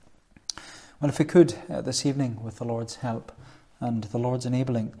Well, if we could this evening, with the Lord's help and the Lord's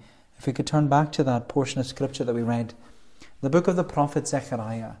enabling, if we could turn back to that portion of Scripture that we read, the book of the prophet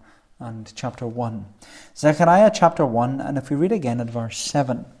Zechariah and chapter 1. Zechariah chapter 1, and if we read again at verse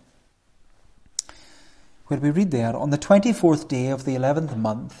 7, where we read there, "On the 24th day of the 11th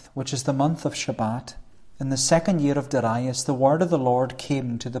month, which is the month of Shabbat, in the second year of Darius, the word of the Lord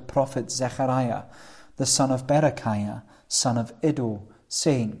came to the prophet Zechariah, the son of Berechiah, son of Iddo,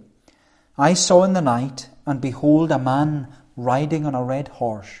 saying, I saw in the night, and behold, a man riding on a red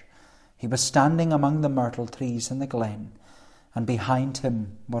horse. He was standing among the myrtle trees in the glen, and behind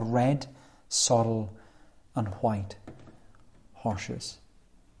him were red, sorrel, and white horses."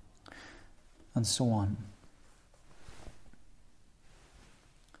 And so on.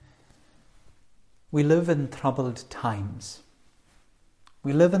 We live in troubled times.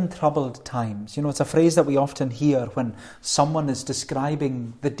 We live in troubled times. You know, it's a phrase that we often hear when someone is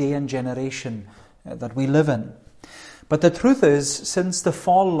describing the day and generation that we live in. But the truth is, since the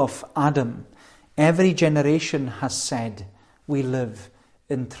fall of Adam, every generation has said, we live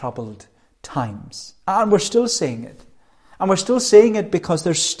in troubled times. And we're still saying it. And we're still saying it because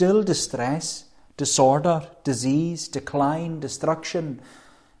there's still distress, disorder, disease, decline, destruction,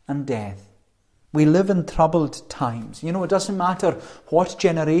 and death. We live in troubled times. You know, it doesn't matter what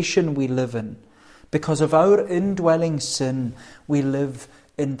generation we live in. Because of our indwelling sin, we live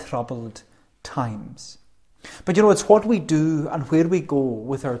in troubled times. But you know, it's what we do and where we go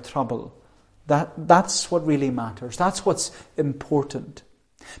with our trouble. That's what really matters. That's what's important.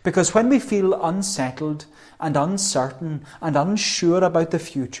 Because when we feel unsettled and uncertain and unsure about the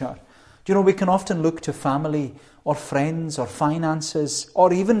future, you know, we can often look to family or friends or finances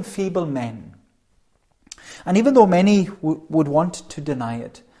or even feeble men. And even though many would want to deny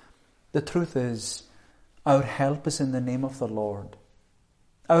it, the truth is, our help is in the name of the Lord.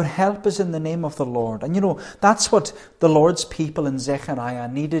 Our help is in the name of the Lord. And you know, that's what the Lord's people in Zechariah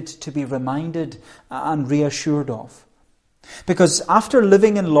needed to be reminded and reassured of. Because after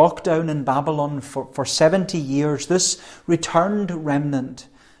living in lockdown in Babylon for 70 years, this returned remnant,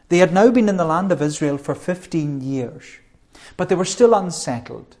 they had now been in the land of Israel for 15 years. But they were still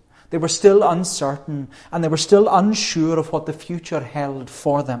unsettled. They were still uncertain, and they were still unsure of what the future held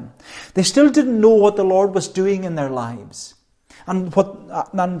for them. They still didn't know what the Lord was doing in their lives and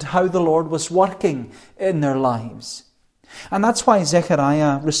how the Lord was working in their lives. And that's why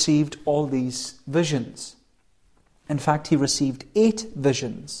Zechariah received all these visions. In fact, he received 8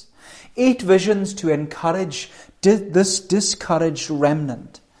 visions. 8 visions to encourage this discouraged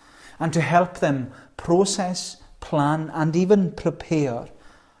remnant and to help them process, plan, and even prepare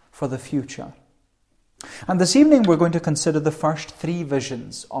for the future. And this evening we're going to consider the first 3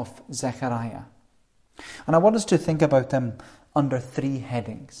 visions of Zechariah. And I want us to think about them under 3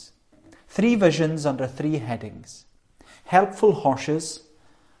 headings. 3 visions under 3 headings: helpful horses,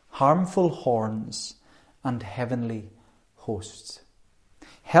 harmful horns, and heavenly hosts.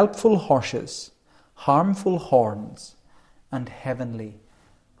 Helpful horses, harmful horns, and heavenly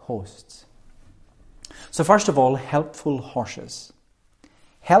hosts. So first of all, helpful horses.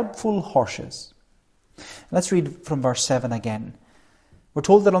 Helpful horses. Let's read from verse 7 again. We're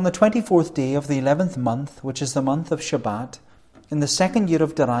told that on the 24th day of the 11th month, which is the month of Shabbat, in the second year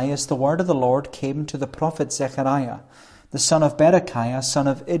of Darius, the word of the Lord came to the prophet Zechariah, the son of Berechiah, son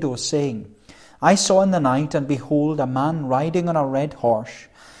of Iddo, saying, I saw in the night, and behold, a man riding on a red horse.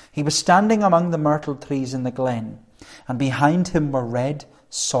 He was standing among the myrtle trees in the glen, and behind him were red,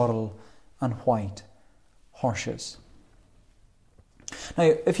 sorrel, and white horses. Now,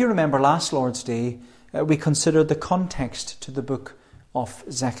 if you remember last Lord's Day, we considered the context to the book of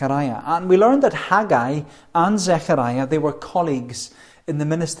Zechariah. And we learned that Haggai and Zechariah, they were colleagues in the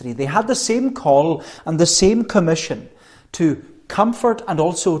ministry. They had the same call and the same commission to comfort and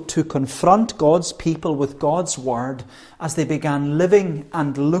also to confront God's people with God's word as they began living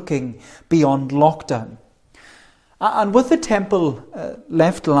and looking beyond lockdown. And with the temple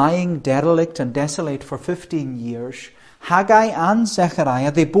left lying derelict and desolate for 15 years, Haggai and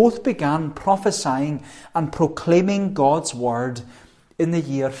Zechariah, they both began prophesying and proclaiming God's word in the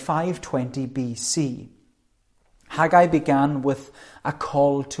year 520 BC. Haggai began with a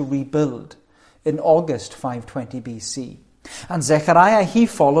call to rebuild in August 520 BC. And Zechariah, he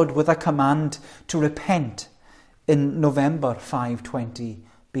followed with a command to repent in November 520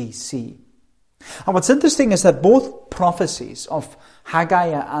 BC. And what's interesting is that both prophecies of Haggai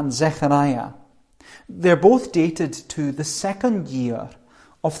and Zechariah, they're both dated to the second year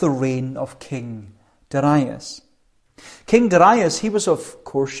of the reign of King Darius. King Darius, he was of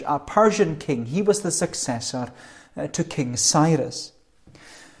course a Persian king. He was the successor to King Cyrus.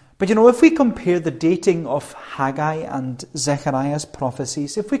 But if we compare the dating of Haggai and Zechariah's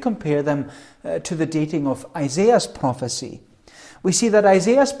prophecies, if we compare them to the dating of Isaiah's prophecy, we see that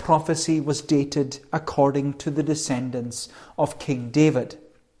Isaiah's prophecy was dated according to the descendants of King David.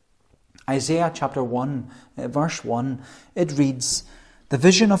 Isaiah chapter 1, verse 1, it reads, "The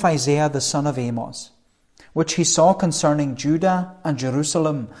vision of Isaiah the son of Amos, which he saw concerning Judah and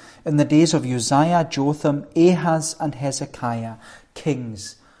Jerusalem in the days of Uzziah, Jotham, Ahaz, and Hezekiah,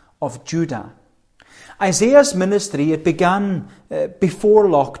 kings of Judah." Isaiah's ministry, it began before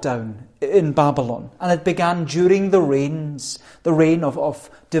lockdown in Babylon, and it began during the reign of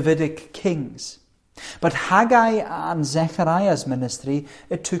Davidic kings. But Haggai and Zechariah's ministry,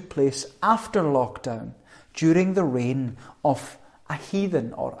 it took place after lockdown, during the reign of a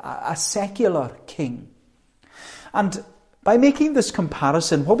heathen or a secular king. And by making this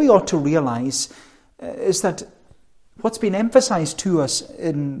comparison, what we ought to realize is that what's been emphasized to us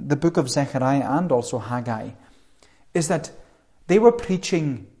in the book of Zechariah and also Haggai is that they were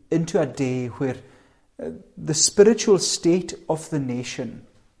preaching into a day where the spiritual state of the nation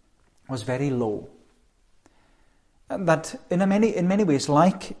was very low. And that in many ways,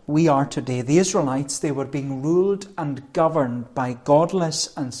 like we are today, the Israelites, they were being ruled and governed by godless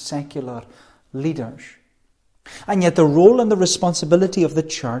and secular leaders. And yet the role and the responsibility of the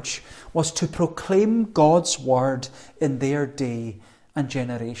church was to proclaim God's word in their day and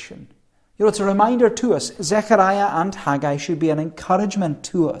generation. It's a reminder to us, Zechariah and Haggai should be an encouragement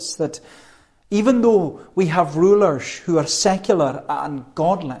to us that even though we have rulers who are secular and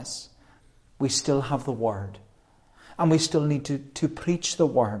godless, we still have the word. And we still need to preach the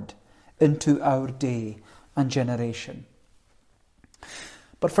word into our day and generation.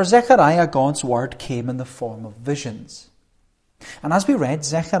 But for Zechariah, God's word came in the form of visions. And as we read,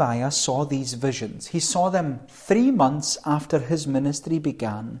 Zechariah saw these visions. He saw them 3 months after his ministry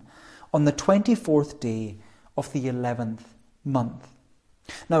began, on the 24th day of the 11th month.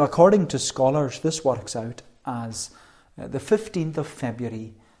 Now, according to scholars, this works out as the 15th of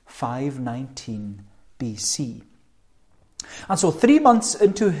February, 519 BC. And so 3 months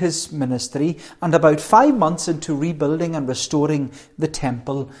into his ministry and about 5 months into rebuilding and restoring the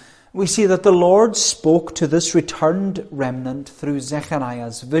temple, we see that the Lord spoke to this returned remnant through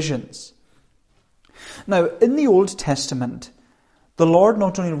Zechariah's visions. Now, in the Old Testament, the Lord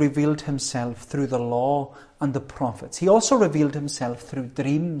not only revealed himself through the law and the prophets, he also revealed himself through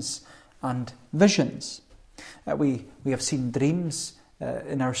dreams and visions. We have seen dreams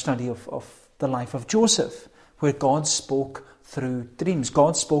in our study of the life of Joseph, where God spoke through dreams.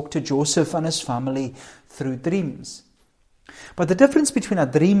 God spoke to Joseph and his family through dreams. But the difference between a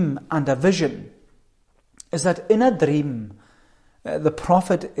dream and a vision is that in a dream, the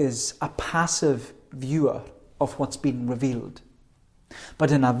prophet is a passive viewer of what's been revealed. But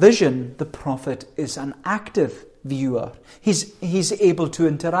in a vision, the prophet is an active viewer. He's able to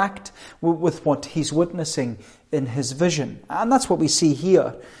interact with what he's witnessing in his vision. And that's what we see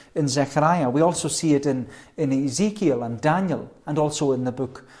here in Zechariah. We also see it in Ezekiel and Daniel, and also in the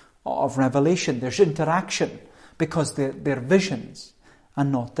book of Revelation. There's interaction because they're visions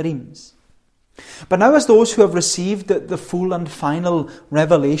and not dreams. But now, as those who have received the full and final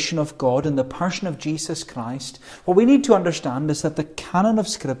revelation of God in the person of Jesus Christ, what we need to understand is that the canon of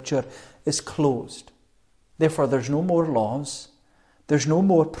Scripture is closed. Therefore, there's no more laws, there's no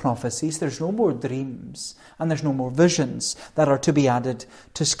more prophecies, there's no more dreams, and there's no more visions that are to be added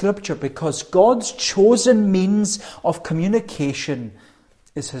to Scripture, because God's chosen means of communication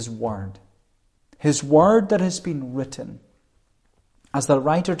is His Word. His Word that has been written. As the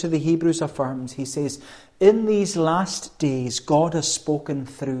writer to the Hebrews affirms, he says, in these last days God has spoken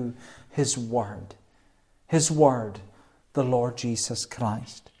through His Word. His Word, the Lord Jesus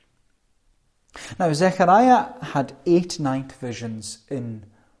Christ. Now, Zechariah had 8 night visions in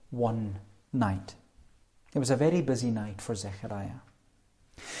one night. It was a very busy night for Zechariah.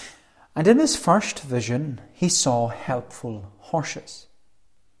 And in his first vision, he saw helpful horses.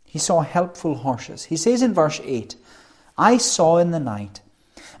 He saw helpful horses. He says in verse 8, I saw in the night,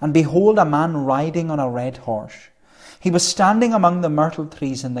 and behold, a man riding on a red horse. He was standing among the myrtle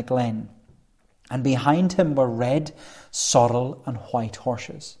trees in the glen, and behind him were red, sorrel, and white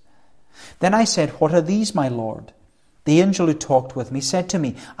horses. Then I said, what are these, my Lord? The angel who talked with me said to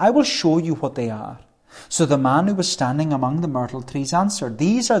me, I will show you what they are. So the man who was standing among the myrtle trees answered,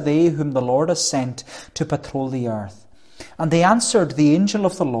 these are they whom the Lord has sent to patrol the earth. And they answered the angel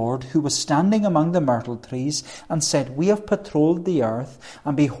of the Lord who was standing among the myrtle trees and said, we have patrolled the earth,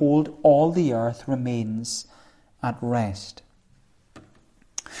 and behold, all the earth remains at rest.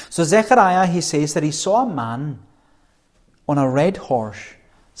 So Zechariah, he says that he saw a man on a red horse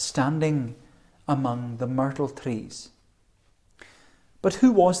standing among the myrtle trees. But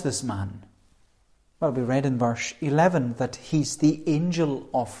who was this man? Well, we read in verse 11 that he's the angel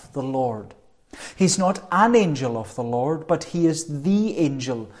of the Lord. He's not an angel of the Lord, but he is the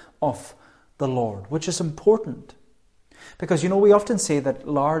angel of the Lord, which is important. Because, we often say that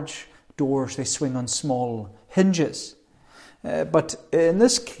large doors, they swing on small hinges. But in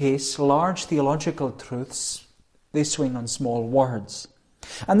this case, large theological truths, they swing on small words.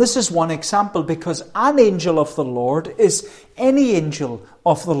 And this is one example, because an angel of the Lord is any angel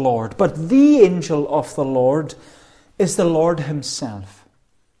of the Lord. But the angel of the Lord is the Lord himself.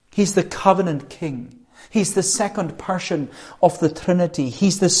 He's the covenant king. He's the second person of the Trinity.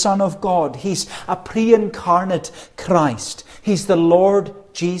 He's the Son of God. He's a pre-incarnate Christ. He's the Lord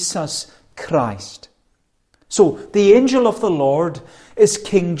Jesus Christ. So the angel of the Lord is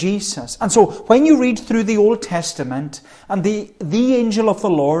King Jesus. And so when you read through the Old Testament and the angel of the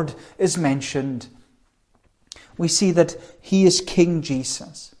Lord is mentioned, we see that he is King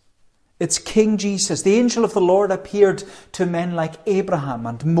Jesus. It's King Jesus. The angel of the Lord appeared to men like Abraham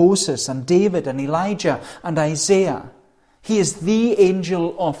and Moses and David and Elijah and Isaiah. He is the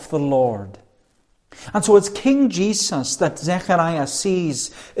angel of the Lord. And so it's King Jesus that Zechariah sees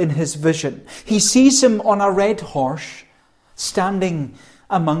in his vision. He sees him on a red horse standing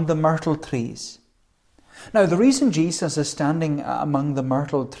among the myrtle trees. Now, the reason Jesus is standing among the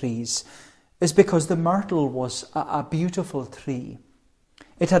myrtle trees is because the myrtle was a beautiful tree.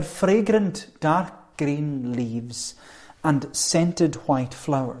 It had fragrant dark green leaves and scented white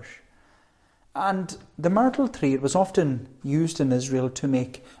flowers. And the myrtle tree, it was often used in Israel to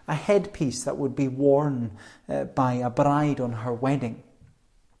make a headpiece that would be worn by a bride on her wedding.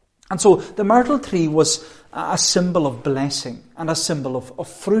 And so the myrtle tree was a symbol of blessing and a symbol of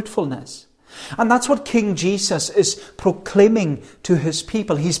fruitfulness. And that's what King Jesus is proclaiming to his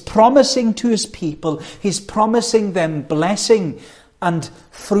people. He's promising to his people, he's promising them blessing and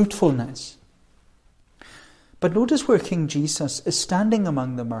fruitfulness. But notice where King Jesus is standing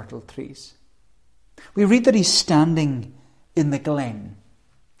among the myrtle trees. We read that he's standing in the glen.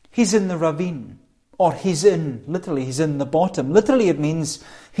 He's in the ravine. Or he's in the bottom. Literally it means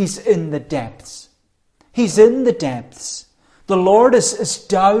he's in the depths. He's in the depths. The Lord is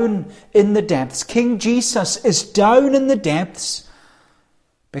down in the depths. King Jesus is down in the depths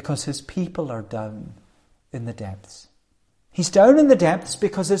because his people are down in the depths. He's down in the depths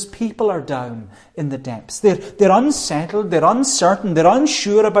because his people are down in the depths. They're unsettled, they're uncertain, they're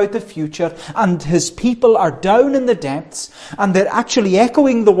unsure about the future, and his people are down in the depths, and they're actually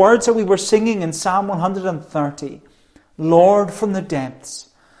echoing the words that we were singing in Psalm 130. Lord, from the depths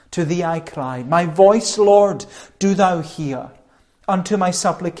to thee I cry. My voice, Lord, do thou hear. Unto my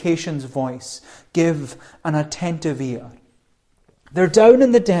supplications voice give an attentive ear. They're down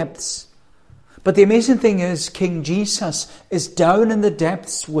in the depths. But the amazing thing is, King Jesus is down in the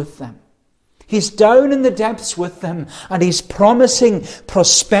depths with them. He's down in the depths with them, and he's promising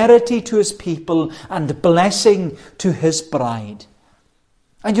prosperity to his people and blessing to his bride.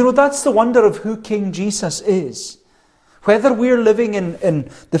 And that's the wonder of who King Jesus is. Whether we're living in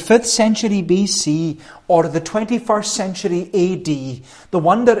the 5th century BC or the 21st century AD, the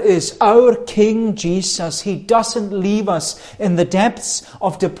wonder is our King Jesus. He doesn't leave us in the depths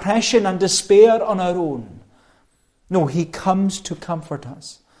of depression and despair on our own. No, he comes to comfort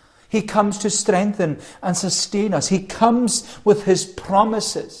us. He comes to strengthen and sustain us. He comes with his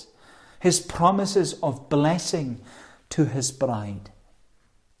promises of blessing to his bride.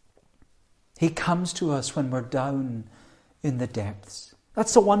 He comes to us when we're down in the depths.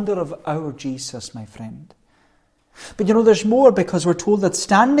 That's the wonder of our Jesus, my friend. But there's more, because we're told that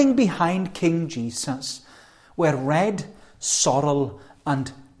standing behind King Jesus were red, sorrel,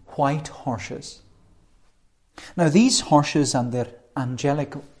 and white horses. Now these horses and their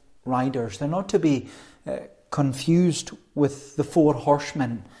angelic riders, they're not to be confused with the 4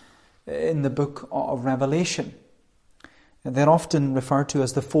 horsemen in the book of Revelation. They're often referred to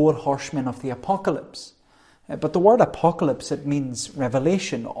as the 4 horsemen of the apocalypse. But the word apocalypse, it means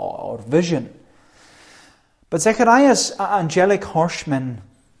revelation or vision. But Zechariah's angelic horsemen,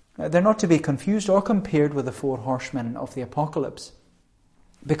 they're not to be confused or compared with the 4 horsemen of the apocalypse,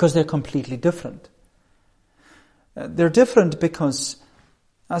 because they're completely different. They're different because,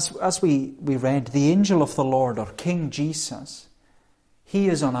 as we read, the angel of the Lord, or King Jesus, he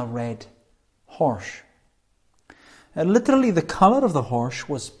is on a red horse. Literally, the colour of the horse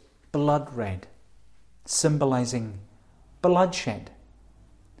was blood red, symbolizing bloodshed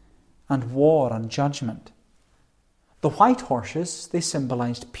and war and judgment. The white horses, they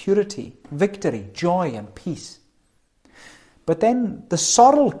symbolized purity, victory, joy and peace. But then the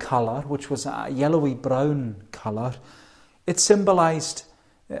sorrel colour, which was a yellowy brown colour, it symbolised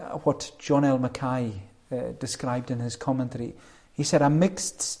what John L. Mackay described in his commentary. He said, a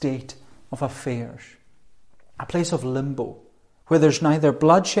mixed state of affairs, a place of limbo, where there's neither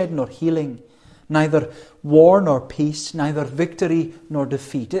bloodshed nor healing, neither war nor peace, neither victory nor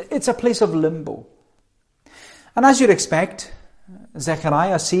defeat. It's a place of limbo. And as you'd expect,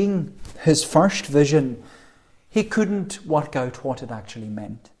 Zechariah, seeing his first vision, he couldn't work out what it actually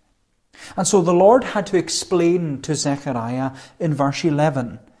meant. And so the Lord had to explain to Zechariah in verse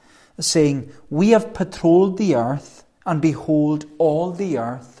 11, saying, we have patrolled the earth, and behold, all the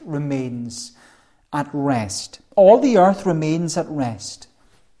earth remains at rest. All the earth remains at rest.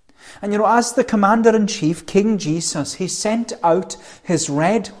 And as the Commander-in-Chief, King Jesus, he sent out his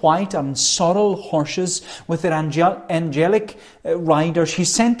red, white and sorrel horses with their angelic riders. He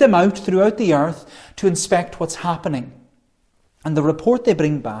sent them out throughout the earth to inspect what's happening. And the report they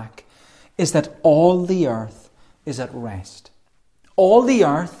bring back is that all the earth is at rest. All the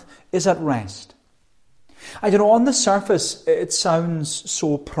earth is at rest. And on the surface, it sounds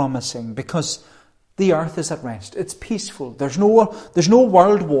so promising because the earth is at rest. It's peaceful. There's no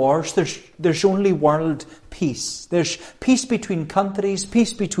world wars. There's only world peace. There's peace between countries,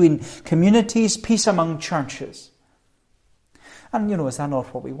 peace between communities, peace among churches. And is that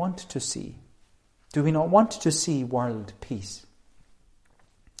not what we want to see? Do we not want to see world peace?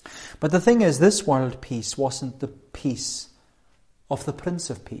 But the thing is, this world peace wasn't the peace of the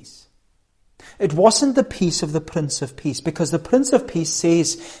Prince of Peace. It wasn't the peace of the Prince of Peace, because the Prince of Peace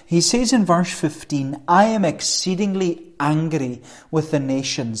says in verse 15, I am exceedingly angry with the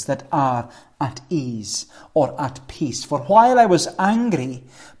nations that are at ease or at peace. For while I was angry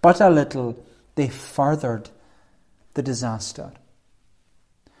but a little, they furthered the disaster.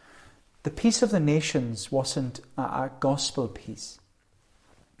 The peace of the nations wasn't a gospel peace.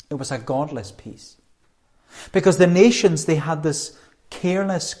 It was a godless peace. Because the nations, they had this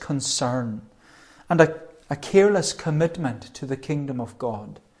careless concern and a careless commitment to the kingdom of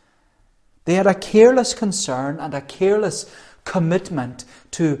God. They had a careless concern and a careless commitment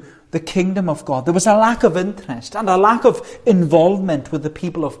to the kingdom of God. There was a lack of interest and a lack of involvement with the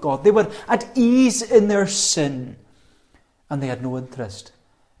people of God. They were at ease in their sin, and they had no interest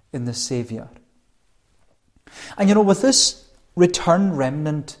in the Saviour. And with this returned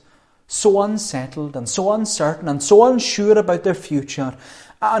remnant so unsettled and so uncertain and so unsure about their future,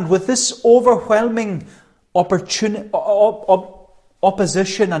 and with this overwhelming opposition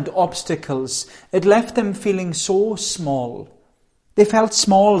and obstacles, it left them feeling so small. They felt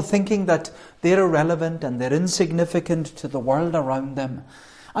small, thinking that they're irrelevant and they're insignificant to the world around them.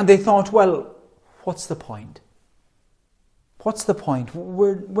 And they thought, well, what's the point? What's the point?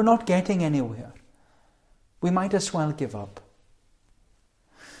 We're not getting anywhere. We might as well give up.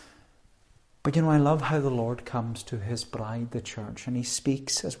 But I love how the Lord comes to his bride, the church, and he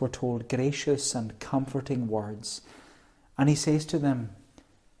speaks, as we're told, gracious and comforting words. And he says to them,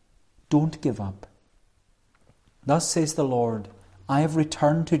 don't give up. Thus says the Lord, I have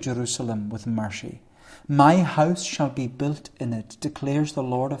returned to Jerusalem with mercy. My house shall be built in it, declares the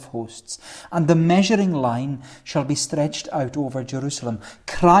Lord of hosts, and the measuring line shall be stretched out over Jerusalem.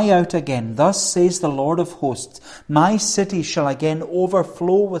 Cry out again, thus says the Lord of hosts, my city shall again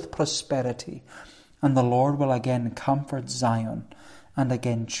overflow with prosperity, and the Lord will again comfort Zion and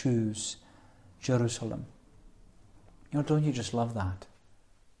again choose Jerusalem. Don't you just love that?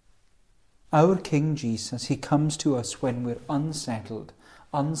 Our King Jesus, he comes to us when we're unsettled,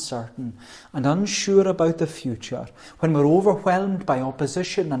 uncertain and unsure about the future, when we're overwhelmed by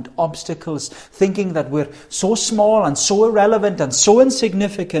opposition and obstacles, thinking that we're so small and so irrelevant and so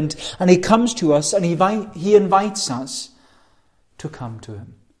insignificant, and he comes to us and he invites us to come to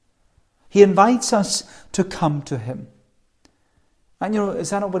him. He invites us to come to him. And is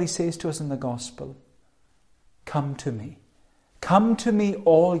that not what he says to us in the gospel? Come to me. Come to me,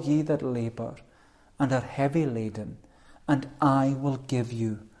 all ye that labour and are heavy laden, and I will give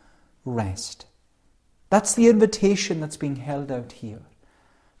you rest. That's the invitation that's being held out here.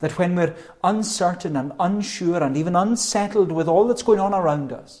 That when we're uncertain and unsure and even unsettled with all that's going on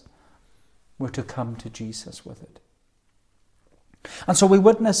around us, we're to come to Jesus with it. And so we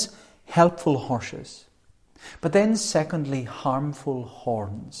witness helpful horses, but then secondly, harmful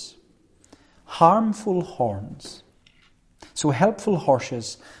horns. Harmful horns. So helpful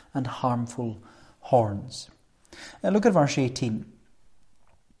horses and harmful horns. Now look at verse 18.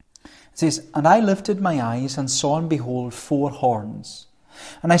 It says, and I lifted my eyes and saw, and behold, 4 horns.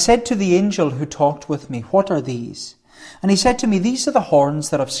 And I said to the angel who talked with me, what are these? And he said to me, these are the horns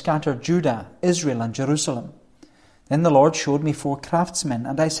that have scattered Judah, Israel, and Jerusalem. Then the Lord showed me 4 craftsmen,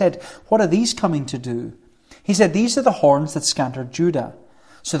 and I said, "What are these coming to do?" He said, "These are the horns that scattered Judah,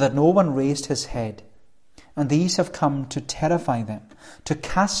 so that no one raised his head. And these have come to terrify them, to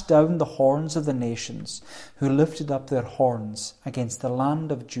cast down the horns of the nations who lifted up their horns against the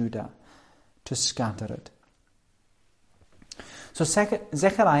land of Judah, to scatter it." So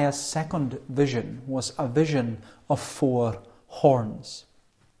Zechariah's second vision was a vision of 4 horns.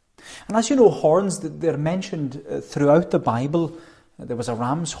 And as you know, horns, they're mentioned throughout the Bible. There was a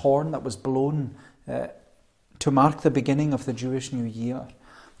ram's horn that was blown to mark the beginning of the Jewish New Year.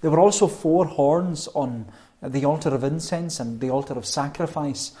 There were also 4 horns on the altar of incense and the altar of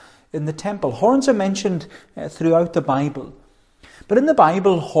sacrifice in the temple. Horns are mentioned throughout the Bible. But in the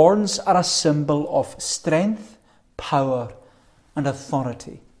Bible, horns are a symbol of strength, power, and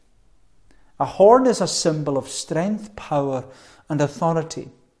authority. A horn is a symbol of strength, power, and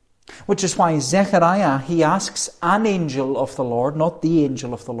authority. Which is why Zechariah, he asks an angel of the Lord, not the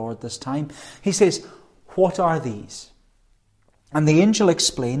angel of the Lord this time. He says, "What are these?" And the angel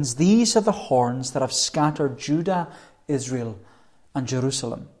explains, "These are the horns that have scattered Judah, Israel, and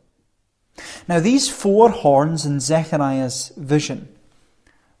Jerusalem." Now these 4 horns in Zechariah's vision,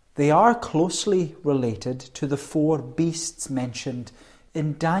 they are closely related to the 4 beasts mentioned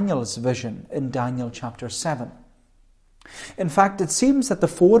in Daniel's vision in Daniel chapter 7. In fact, it seems that the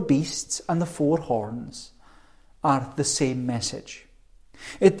 4 beasts and the 4 horns are the same message.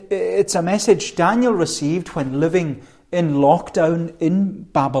 It's a message Daniel received when living in lockdown in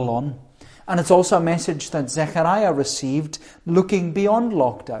Babylon, and it's also a message that Zechariah received looking beyond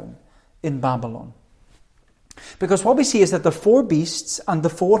lockdown in Babylon. Because what we see is that the 4 beasts and the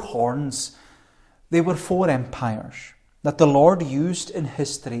 4 horns, they were 4 empires that the Lord used in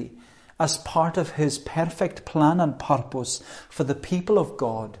history as part of his perfect plan and purpose for the people of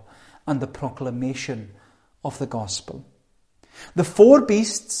God and the proclamation of the gospel. The 4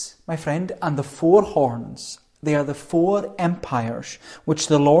 beasts, my friend, and the 4 horns, they are the 4 empires which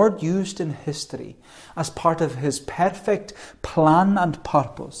the Lord used in history as part of his perfect plan and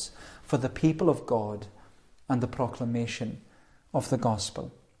purpose for the people of God and the proclamation of the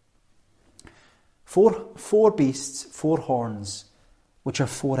gospel. Four beasts, 4 horns, which are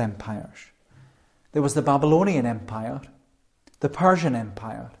 4 empires. There was the Babylonian Empire, the Persian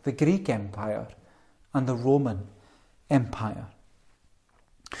Empire, the Greek Empire, and the Roman Empire.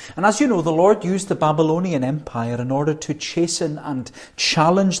 And as you know, the Lord used the Babylonian Empire in order to chasten and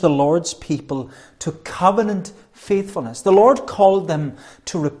challenge the Lord's people to covenant faithfulness. The Lord called them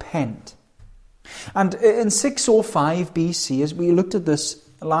to repent. And in 605 BC, as we looked at this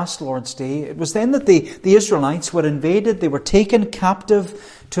last Lord's Day, it was then that the Israelites were invaded. They were taken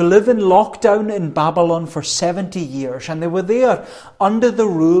captive to live in lockdown in Babylon for 70 years. And they were there under the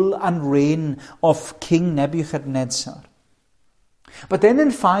rule and reign of King Nebuchadnezzar. But then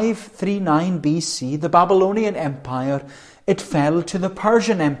in 539 BC, the Babylonian Empire, it fell to the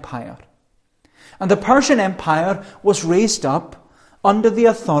Persian Empire. And the Persian Empire was raised up under the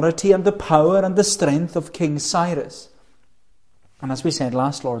authority and the power and the strength of King Cyrus. And as we said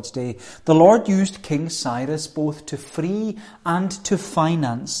last Lord's Day, the Lord used King Cyrus both to free and to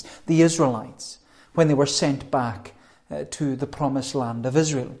finance the Israelites when they were sent back to the promised land of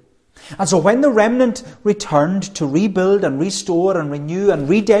Israel. And so when the remnant returned to rebuild and restore and renew and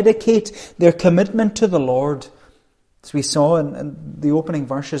rededicate their commitment to the Lord, as we saw in the opening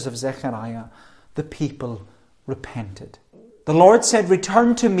verses of Zechariah, the people repented. The Lord said,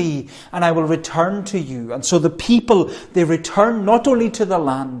 "Return to me, and I will return to you." And so the people, they returned not only to the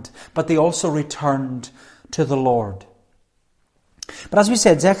land, but they also returned to the Lord. But as we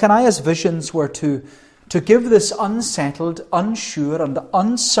said, Zechariah's visions were to give this unsettled, unsure, and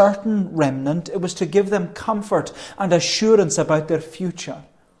uncertain remnant, it was to give them comfort and assurance about their future.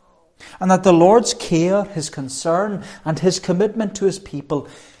 And that the Lord's care, his concern, and his commitment to his people,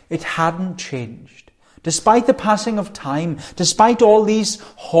 it hadn't changed. Despite the passing of time, despite all these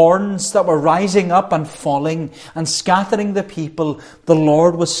horns that were rising up and falling and scattering the people, the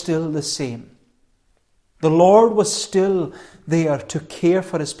Lord was still the same. The Lord was still there to care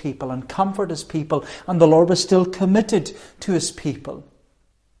for his people and comfort his people, and the Lord was still committed to his people.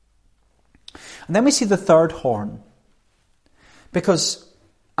 And then we see the 3rd horn, because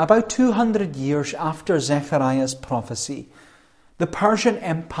about 200 years after Zechariah's prophecy, the Persian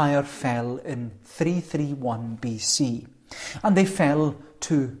Empire fell in 331 BC, and they fell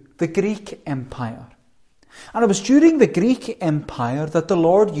to the Greek Empire. And it was during the Greek Empire that the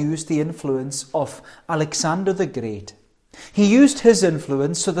Lord used the influence of Alexander the Great. He used his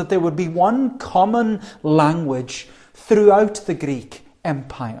influence so that there would be one common language throughout the Greek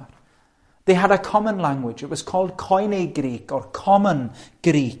Empire. They had a common language. It was called Koine Greek or Common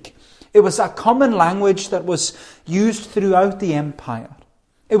Greek. It was a common language that was used throughout the empire.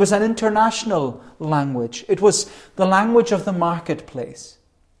 It was an international language. It was the language of the marketplace.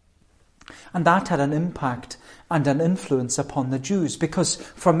 And that had an impact and an influence upon the Jews, because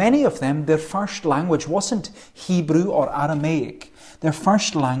for many of them, their first language wasn't Hebrew or Aramaic. Their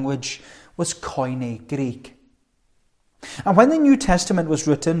first language was Koine Greek. And when the New Testament was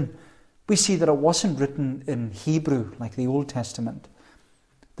written, we see that it wasn't written in Hebrew like the Old Testament.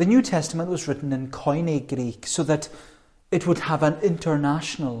 The New Testament was written in Koine Greek so that it would have an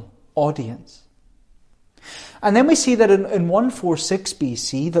international audience. And then we see that in 146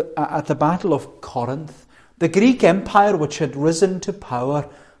 BC, at the Battle of Corinth, the Greek Empire, which had risen to power,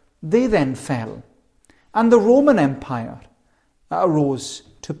 they then fell. And the Roman Empire arose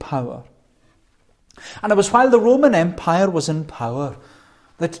to power. And it was while the Roman Empire was in power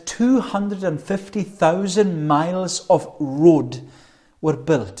that 250,000 miles of road were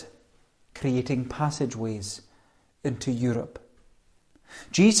built, creating passageways into Europe.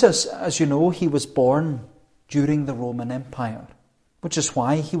 Jesus, as you know, he was born during the Roman Empire, which is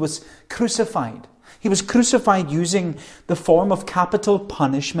why he was crucified. He was crucified using the form of capital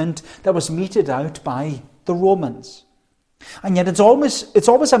punishment that was meted out by the Romans. And yet it's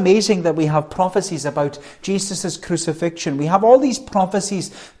always amazing that we have prophecies about Jesus' crucifixion. We have all these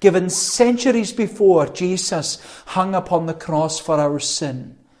prophecies given centuries before Jesus hung upon the cross for our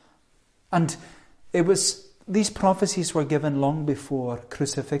sin. And these prophecies were given long before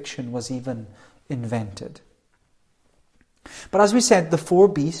crucifixion was even invented. But as we said, the four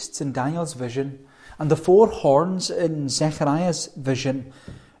beasts in Daniel's vision and the four horns in Zechariah's vision,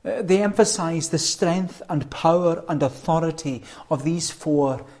 they emphasize the strength and power and authority of these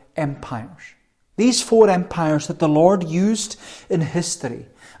four empires. These four empires that the Lord used in history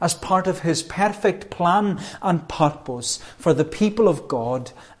as part of his perfect plan and purpose for the people of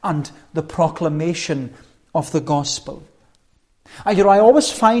God and the proclamation of the gospel. And I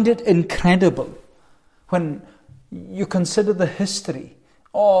always find it incredible when you consider the history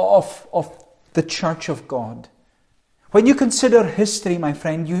of the Church of God. When you consider history, my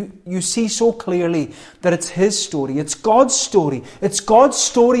friend, you see so clearly that it's his story. It's God's story. It's God's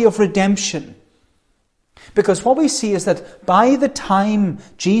story of redemption. Because what we see is that by the time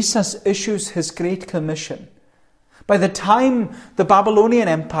Jesus issues his Great Commission, by the time the Babylonian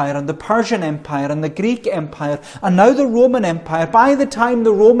Empire and the Persian Empire and the Greek Empire and now the Roman Empire, by the time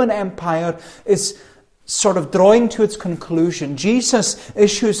the Roman Empire is sort of drawing to its conclusion, Jesus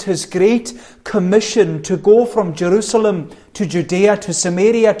issues his great commission to go from Jerusalem to Judea to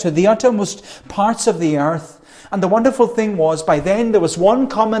Samaria to the uttermost parts of the earth. And the wonderful thing was, by then there was one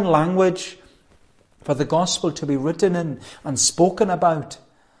common language for the gospel to be written in and spoken about.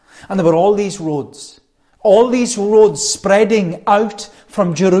 And there were all these roads spreading out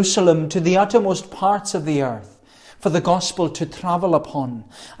from Jerusalem to the uttermost parts of the earth, for the gospel to travel upon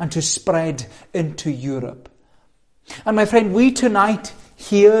and to spread into Europe. And my friend, we tonight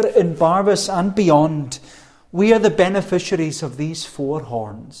here in Barvas and beyond, we are the beneficiaries of these four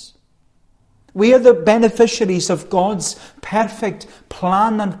horns. We are the beneficiaries of God's perfect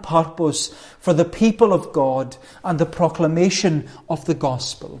plan and purpose for the people of God and the proclamation of the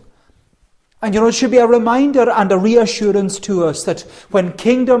gospel. And it should be a reminder and a reassurance to us that when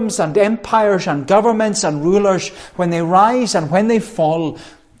kingdoms and empires and governments and rulers, when they rise and when they fall,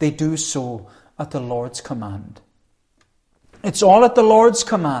 they do so at the Lord's command. It's all at the Lord's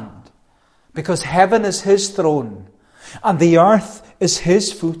command, because heaven is his throne and the earth is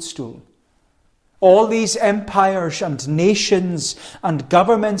his footstool. All these empires and nations and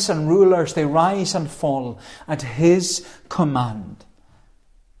governments and rulers, they rise and fall at his command.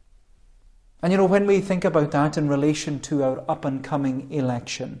 And when we think about that in relation to our up-and-coming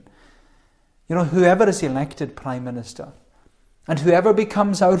election, whoever is elected Prime Minister and whoever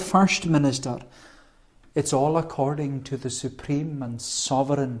becomes our First Minister, it's all according to the supreme and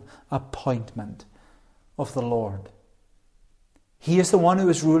sovereign appointment of the Lord. He is the one who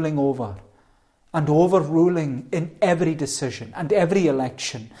is ruling over and overruling in every decision and every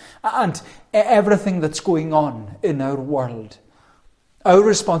election and everything that's going on in our world. Our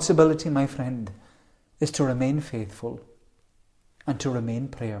responsibility, my friend, is to remain faithful and to remain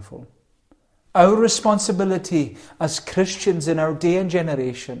prayerful. Our responsibility as Christians in our day and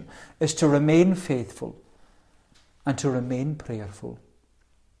generation is to remain faithful and to remain prayerful.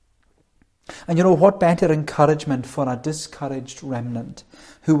 And what better encouragement for a discouraged remnant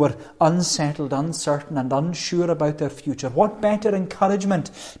who were unsettled, uncertain and unsure about their future. What better encouragement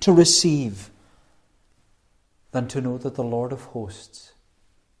to receive than to know that the Lord of hosts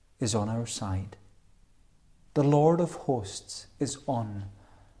is on our side. The Lord of hosts is on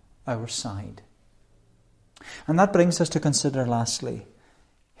our side. And that brings us to consider lastly,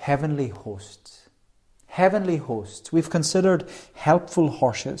 heavenly hosts. Heavenly hosts. We've considered helpful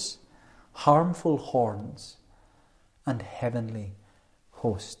horses, harmful horns, and heavenly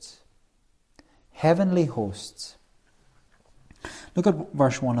hosts. Heavenly hosts. Look at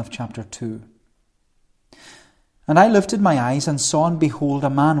verse 1 of chapter 2. And I lifted my eyes and saw, and behold, a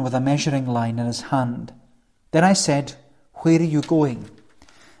man with a measuring line in his hand. Then I said, Where are you going?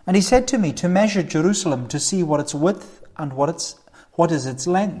 And he said to me, To measure Jerusalem, to see what its width and what is its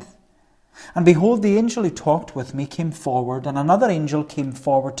length. And behold, the angel who talked with me came forward, and another angel came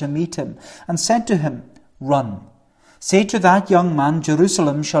forward to meet him, and said to him, Run. Say to that young man,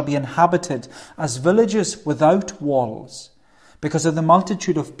 Jerusalem shall be inhabited as villages without walls, because of the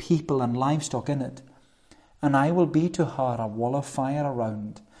multitude of people and livestock in it. And I will be to her a wall of fire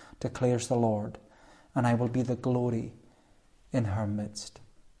around, declares the Lord, and I will be the glory in her midst.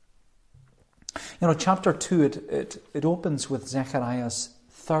 Chapter 2, it opens with Zechariah's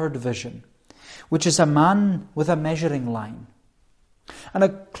third vision, which is a man with a measuring line. And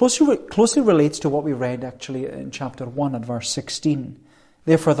it closely relates to what we read actually in chapter 1 at verse 16.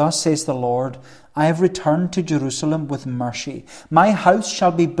 Therefore thus says the Lord, I have returned to Jerusalem with mercy. My house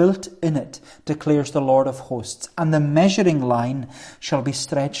shall be built in it, declares the Lord of hosts, and the measuring line shall be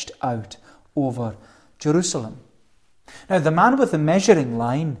stretched out over Jerusalem. Now the man with the measuring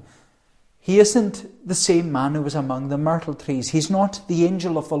line, he isn't the same man who was among the myrtle trees. He's not the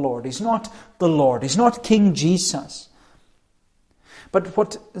angel of the Lord. He's not the Lord. He's not King Jesus. But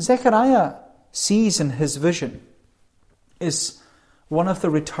what Zechariah sees in his vision is one of the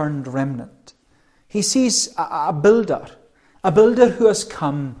returned remnant. He sees a builder who has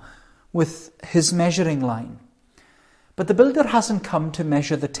come with his measuring line. But the builder hasn't come to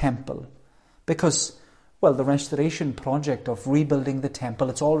measure the temple because, the restoration project of rebuilding the temple,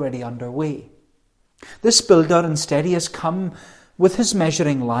 it's already underway. This builder instead, he has come with his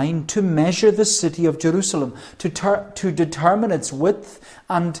measuring line to measure the city of Jerusalem, to determine its width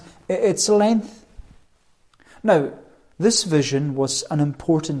and its length. Now, this vision was an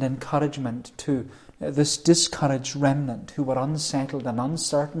important encouragement to this discouraged remnant who were unsettled and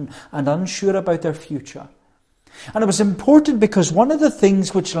uncertain and unsure about their future. And it was important because one of the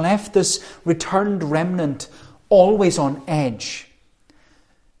things which left this returned remnant always on edge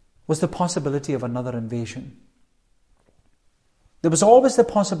was the possibility of another invasion. There was always the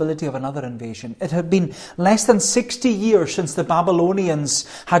possibility of another invasion. It had been less than 60 years since the Babylonians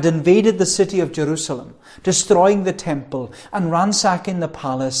had invaded the city of Jerusalem, destroying the temple and ransacking the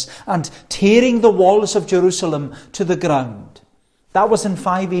palace and tearing the walls of Jerusalem to the ground. That was in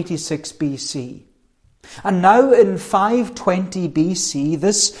 586 BC. And now in 520 BC,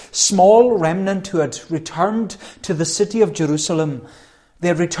 this small remnant who had returned to the city of Jerusalem,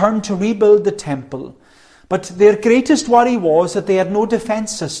 they returned to rebuild the temple. But their greatest worry was that they had no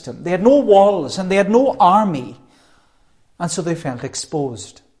defense system. They had no walls and they had no army. And so they felt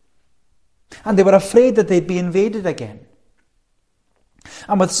exposed. And they were afraid that they'd be invaded again.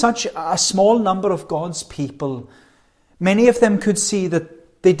 And with such a small number of God's people, many of them could see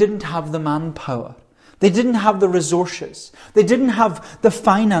that they didn't have the manpower. They didn't have the resources. They didn't have the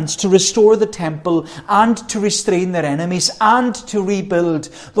finance to restore the temple and to restrain their enemies and to rebuild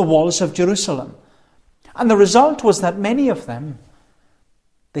the walls of Jerusalem. And the result was that many of them,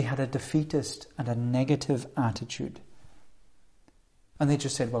 they had a defeatist and a negative attitude. And they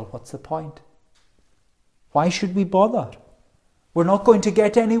just said, what's the point? Why should we bother? We're not going to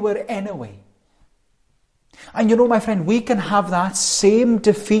get anywhere anyway. And my friend, we can have that same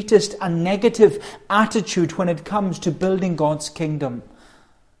defeatist and negative attitude when it comes to building God's kingdom.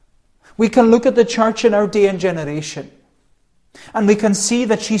 We can look at the church in our day and generation, and we can see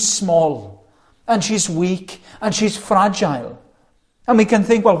that she's small, and she's weak, and she's fragile. And we can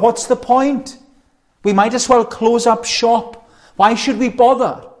think, what's the point? We might as well close up shop. Why should we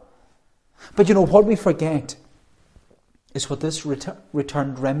bother? But what we forget is what this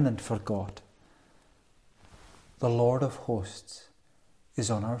returned remnant forgot. The Lord of hosts is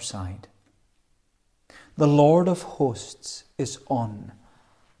on our side. The Lord of hosts is on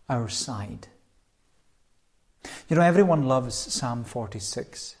our side. Everyone loves Psalm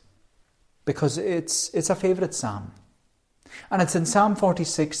 46 because it's a favourite psalm. And it's in Psalm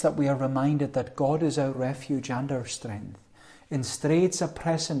 46 that we are reminded that God is our refuge and our strength. In straits a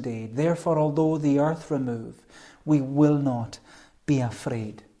present aid. Therefore, although the earth remove, we will not be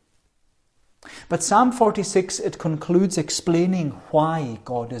afraid. But Psalm 46, it concludes explaining why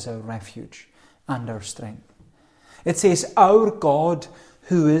God is our refuge and our strength. It says, our God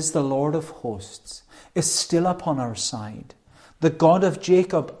who is the Lord of hosts, is still upon our side. The God of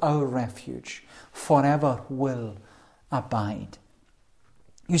Jacob, our refuge, forever will abide.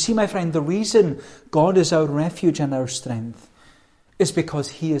 You see, my friend, the reason God is our refuge and our strength is because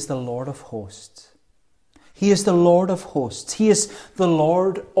He is the Lord of hosts. He is the Lord of hosts. He is the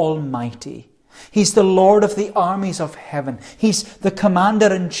Lord Almighty. He's the Lord of the armies of heaven. He's the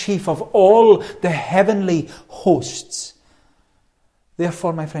commander-in-chief of all the heavenly hosts.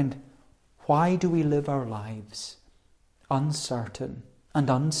 Therefore, my friend, why do we live our lives uncertain and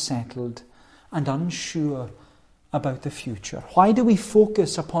unsettled and unsure about the future? Why do we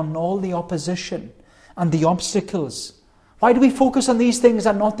focus upon all the opposition and the obstacles? Why do we focus on these things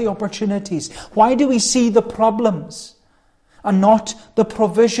and not the opportunities? Why do we see the problems and not the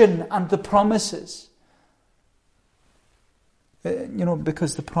provision and the promises?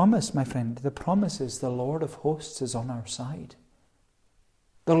 Because the promise, my friend, the promise is the Lord of hosts is on our side.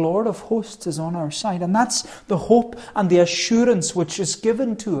 The Lord of hosts is on our side. And that's the hope and the assurance which is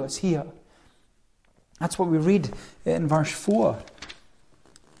given to us here. That's what we read in verse 4.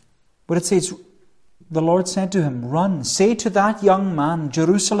 Where it says, the Lord said to him, "Run, say to that young man,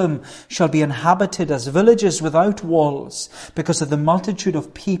 Jerusalem shall be inhabited as villages without walls, because of the multitude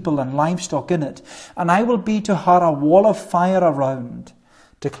of people and livestock in it. And I will be to her a wall of fire around,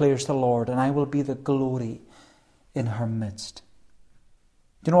 declares the Lord, and I will be the glory in her midst."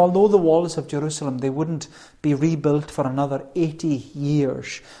 Although the walls of Jerusalem, they wouldn't be rebuilt for another 80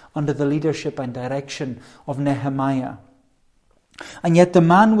 years under the leadership and direction of Nehemiah. And yet the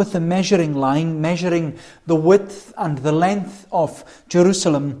man with the measuring line, measuring the width and the length of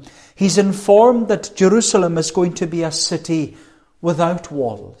Jerusalem, he's informed that Jerusalem is going to be a city without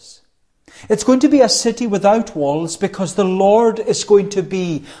walls. It's going to be a city without walls because the Lord is going to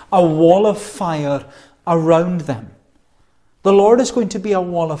be a wall of fire around them. The Lord is going to be a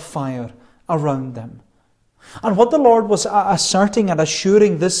wall of fire around them. And what the Lord was asserting and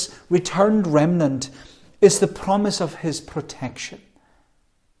assuring this returned remnant is the promise of His protection.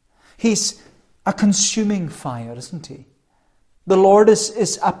 He's a consuming fire, isn't He? The Lord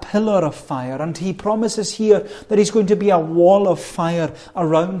is a pillar of fire, and He promises here that He's going to be a wall of fire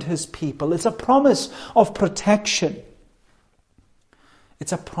around His people. It's a promise of protection.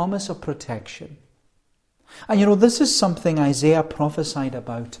 It's a promise of protection. And this is something Isaiah prophesied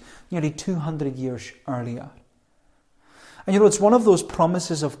about nearly 200 years earlier. And it's one of those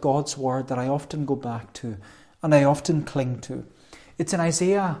promises of God's word that I often go back to and I often cling to. It's in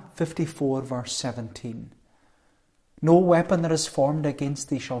Isaiah 54 verse 17. "No weapon that is formed against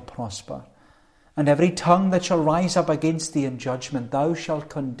thee shall prosper, and every tongue that shall rise up against thee in judgment thou shalt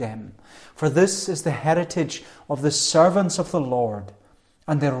condemn. For this is the heritage of the servants of the Lord,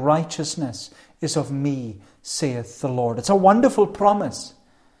 and their righteousness is of me, saith the Lord." It's a wonderful promise.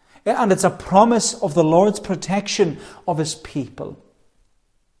 And it's a promise of the Lord's protection of His people.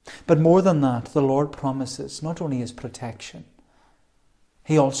 But more than that, the Lord promises not only His protection,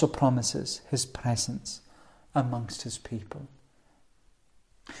 He also promises His presence amongst His people.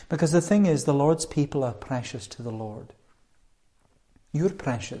 Because the thing is, the Lord's people are precious to the Lord. You're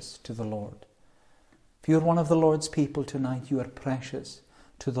precious to the Lord. If you're one of the Lord's people tonight, you are precious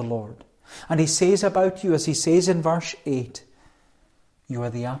to the Lord. And He says about you, as He says in verse 8, "You are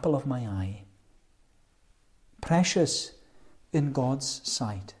the apple of my eye." Precious in God's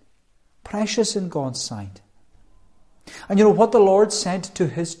sight. Precious in God's sight. And what the Lord said to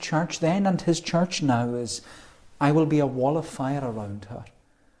His church then and His church now is, "I will be a wall of fire around her,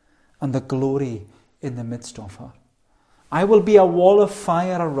 and the glory in the midst of her." I will be a wall of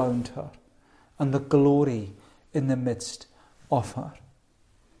fire around her, and the glory in the midst of her.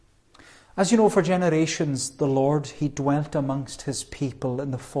 As you know, for generations, the Lord, He dwelt amongst His people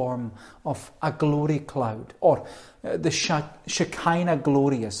in the form of a glory cloud, or the Shekinah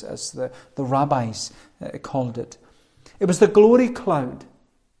glory, as the rabbis called it. It was the glory cloud.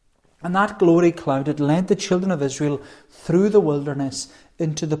 And that glory cloud had led the children of Israel through the wilderness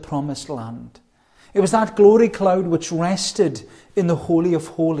into the promised land. It was that glory cloud which rested in the Holy of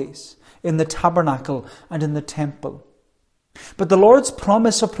Holies, in the tabernacle and in the temple. But the Lord's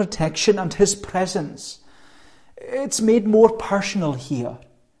promise of protection and His presence, it's made more personal here.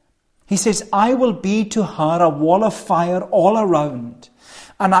 He says, "I will be to her a wall of fire all around,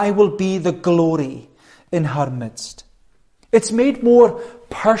 and I will be the glory in her midst." It's made more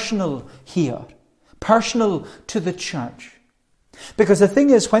personal here, personal to the church. Because the thing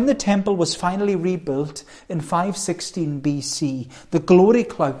is, when the temple was finally rebuilt in 516 BC, the glory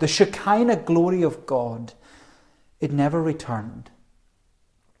cloud, the Shekinah glory of God, it never returned.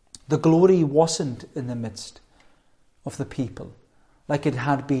 The glory wasn't in the midst of the people. like it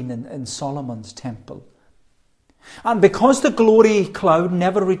had been in Solomon's temple. And because the glory cloud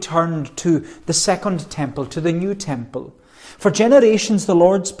never returned to the second temple, to the new temple, for generations the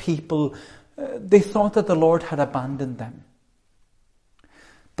Lord's people, they thought that the Lord had abandoned them.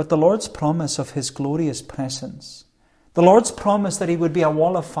 But the Lord's promise of his glorious presence, the Lord's promise that he would be a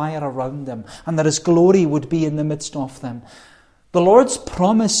wall of fire around them and that his glory would be in the midst of them, the Lord's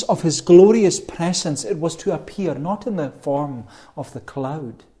promise of his glorious presence, it was to appear not in the form of the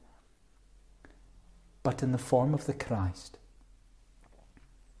cloud, but in the form of the Christ.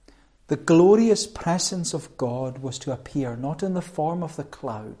 The glorious presence of God was to appear not in the form of the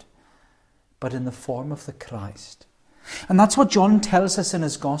cloud, but in the form of the Christ. And that's what John tells us in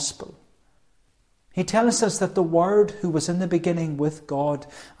his gospel. He tells us that the Word who was in the beginning with God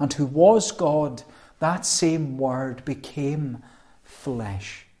and who was God, that same Word became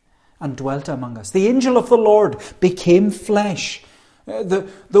flesh and dwelt among us. The angel of the Lord became flesh. The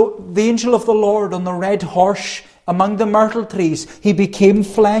angel of the Lord on the red horse among the myrtle trees, he became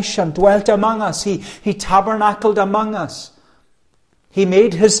flesh and dwelt among us. He tabernacled among us. He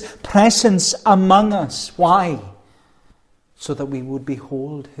made his presence among us. Why? So that we would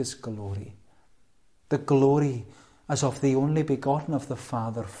behold his glory. The glory as of the only begotten of the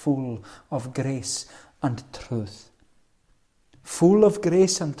Father, full of grace and truth. Full of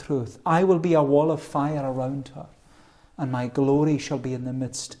grace and truth. I will be a wall of fire around her, and my glory shall be in the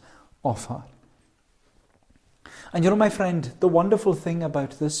midst of her. And you know, my friend, the wonderful thing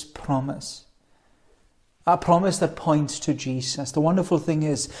about this promise, a promise that points to Jesus, the wonderful thing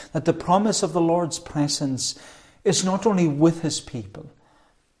is that the promise of the Lord's presence is not only with his people,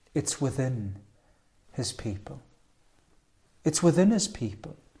 it's within his people. It's within his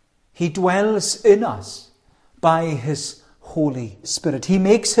people. He dwells in us by his Holy Spirit. He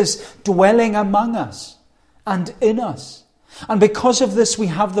makes his dwelling among us and in us. And because of this, we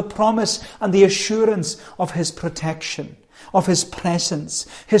have the promise and the assurance of his protection, of his presence,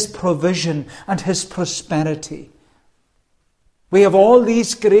 his provision, and his prosperity. We have all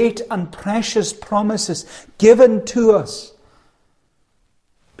these great and precious promises given to us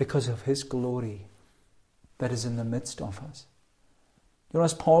because of his glory that is in the midst of us. You know,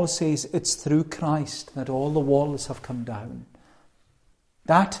 as Paul says, it's through Christ that all the walls have come down.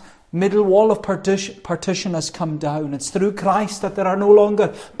 That middle wall of partition has come down. It's through Christ that there are no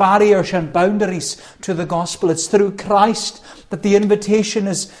longer barriers and boundaries to the gospel. It's through Christ that the invitation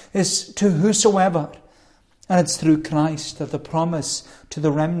is to whosoever. And it's through Christ that the promise to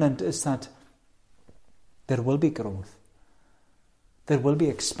the remnant is that there will be growth. There will be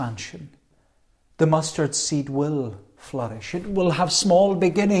expansion. The mustard seed will flourish. It will have small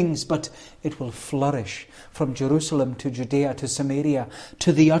beginnings, but it will flourish from Jerusalem to Judea to Samaria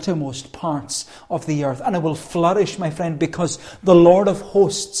to the uttermost parts of the earth. And it will flourish, my friend, because the Lord of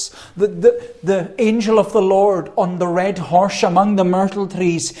hosts, the angel of the Lord on the red horse among the myrtle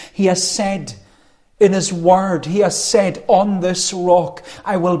trees, he has said in his word, he has said, on this rock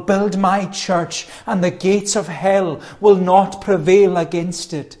I will build my church, and the gates of hell will not prevail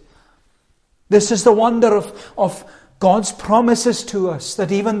against it. This is the wonder of God's promises to us,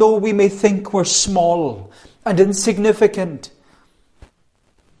 that even though we may think we're small and insignificant,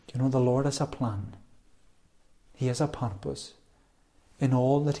 you know, the Lord has a plan. He has a purpose in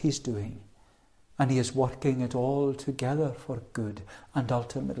all that he's doing, and he is working it all together for good and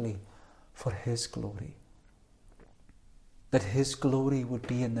ultimately for his glory. That his glory would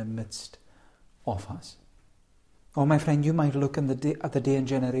be in the midst of us. Oh, my friend, you might look at the day and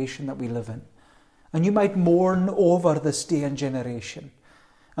generation that we live in, and you might mourn over this day and generation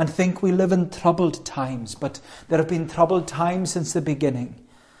and think we live in troubled times, but there have been troubled times since the beginning.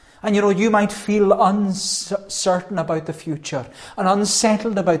 And you know, you might feel uncertain about the future and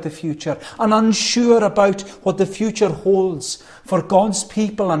unsettled about the future and unsure about what the future holds for God's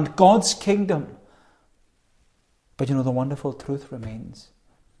people and God's kingdom. But you know, the wonderful truth remains.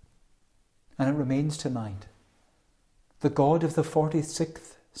 And it remains tonight. The God of the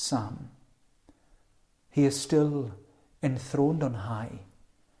 46th Psalm, he is still enthroned on high.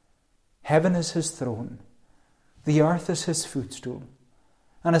 Heaven is his throne. The earth is his footstool.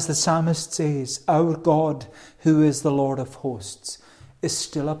 And as the psalmist says, our God, who is the Lord of hosts, is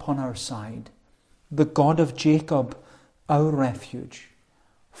still upon our side. The God of Jacob, our refuge,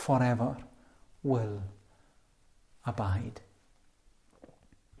 forever will abide.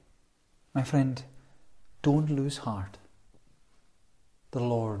 My friend, don't lose heart. The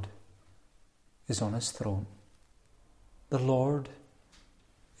Lord is on his throne. The Lord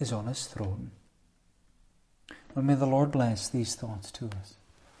is on his throne. Well, may the Lord bless these thoughts to us.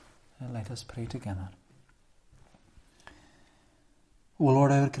 Let us pray together. O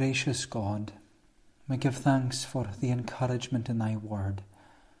Lord, our gracious God, we give thanks for the encouragement in thy word.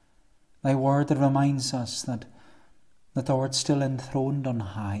 Thy word that reminds us that thou art still enthroned on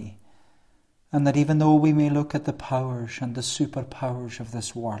high, and that even though we may look at the powers and the superpowers of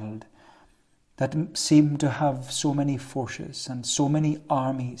this world that seem to have so many forces and so many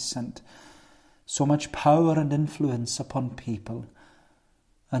armies and so much power and influence upon people,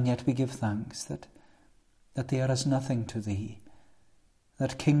 and yet we give thanks that they are as nothing to thee,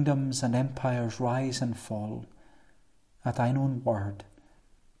 that kingdoms and empires rise and fall at thine own word,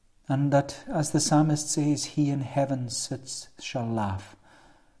 and that, as the psalmist says, he in heaven sits shall laugh,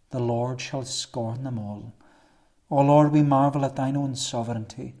 the Lord shall scorn them all. O Lord, we marvel at thine own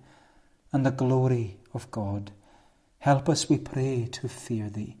sovereignty and the glory of God. Help us, we pray, to fear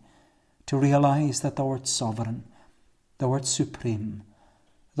thee, to realize that thou art sovereign, thou art supreme,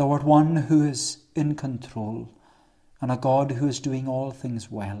 thou art one who is in control, and a God who is doing all things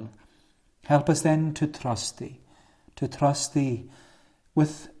well. Help us then to trust thee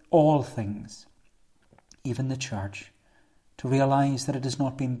with all things, even the church, to realize that it has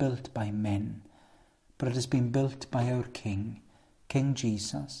not been built by men, but it has been built by our King, King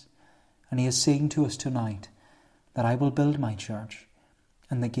Jesus. And he is saying to us tonight that I will build my church,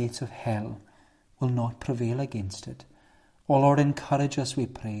 and the gates of hell will not prevail against it. O Lord, encourage us, we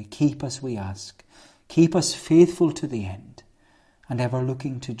pray. Keep us, we ask. Keep us faithful to the end, and ever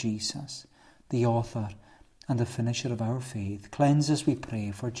looking to Jesus, the author and the finisher of our faith. Cleanse us, we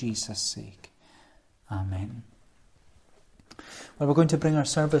pray, for Jesus' sake. Amen. Well, we're going to bring our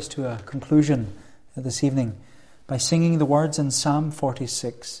service to a conclusion this evening by singing the words in Psalm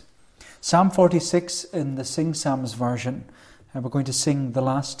 46. Psalm 46 in the Sing Psalms version, and we're going to sing the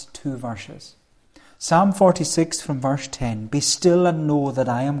last two verses. Psalm 46 from verse 10. Be still and know that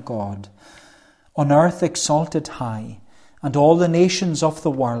I am God, on earth exalted high, and all the nations of the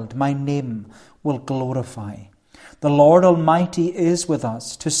world my name will glorify. The Lord Almighty is with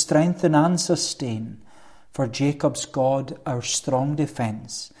us to strengthen and sustain, for Jacob's God our strong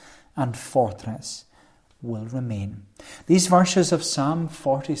defence and fortress will remain. These verses of Psalm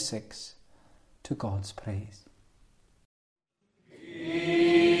 46 to God's praise.